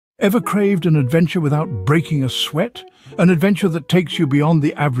Ever craved an adventure without breaking a sweat? An adventure that takes you beyond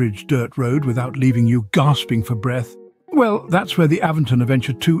the average dirt road without leaving you gasping for breath? Well, that's where the Aventon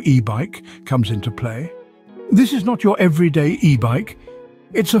Aventure 2 e-bike comes into play. This is not your everyday e-bike.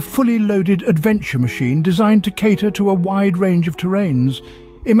 It's a fully loaded adventure machine designed to cater to a wide range of terrains.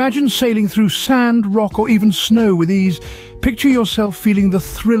 Imagine sailing through sand, rock or even snow with ease. Picture yourself feeling the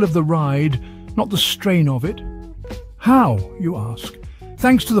thrill of the ride, not the strain of it. How, you ask?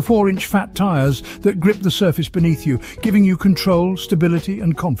 Thanks to the 4-inch fat tyres that grip the surface beneath you, giving you control, stability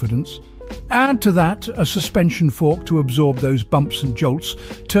and confidence. Add to that a suspension fork to absorb those bumps and jolts,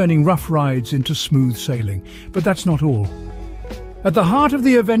 turning rough rides into smooth sailing. But that's not all. At the heart of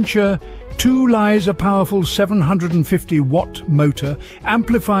the Aventure 2 lies a powerful 750-watt motor,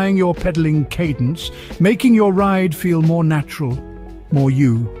 amplifying your pedalling cadence, making your ride feel more natural, more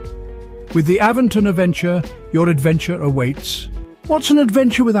you. With the Aventon Aventure, your adventure awaits. What's an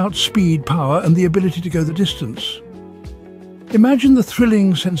adventure without speed, power and the ability to go the distance? Imagine the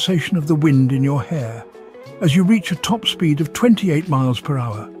thrilling sensation of the wind in your hair as you reach a top speed of 28 miles per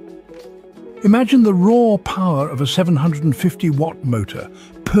hour. Imagine the raw power of a 750-watt motor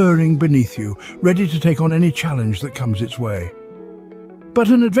purring beneath you, ready to take on any challenge that comes its way. But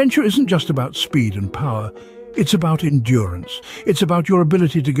an adventure isn't just about speed and power, it's about endurance. It's about your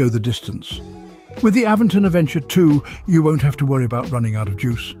ability to go the distance. With the Aventon Aventure 2, you won't have to worry about running out of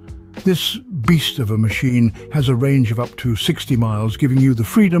juice. This beast of a machine has a range of up to 60 miles, giving you the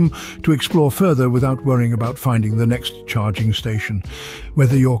freedom to explore further without worrying about finding the next charging station.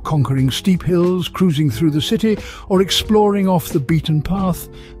 Whether you're conquering steep hills, cruising through the city, or exploring off the beaten path,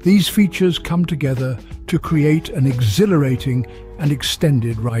 these features come together to create an exhilarating and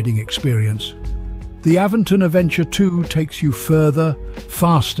extended riding experience. The Aventon Aventure 2 takes you further,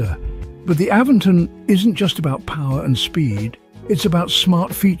 faster. But the Aventon isn't just about power and speed, it's about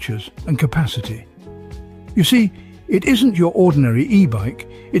smart features and capacity. You see, it isn't your ordinary e-bike,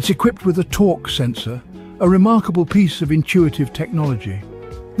 it's equipped with a torque sensor, a remarkable piece of intuitive technology.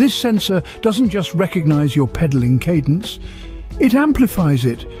 This sensor doesn't just recognize your pedaling cadence, it amplifies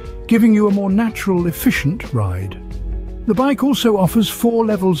it, giving you a more natural, efficient ride. The bike also offers 4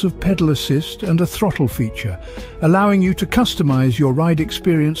 levels of pedal assist and a throttle feature, allowing you to customize your ride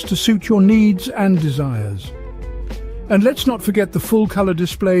experience to suit your needs and desires. And let's not forget the full-color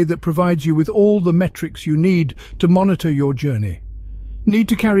display that provides you with all the metrics you need to monitor your journey. Need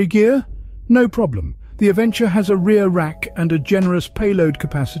to carry gear? No problem. The Aventure has a rear rack and a generous payload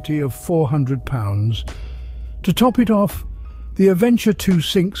capacity of 400 pounds. To top it off, the Aventure 2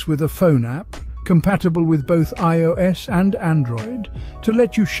 syncs with a phone app, compatible with both iOS and Android, to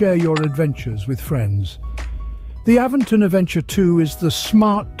let you share your adventures with friends. The Aventon Aventure 2 is the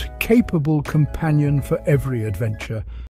smart, capable companion for every adventure.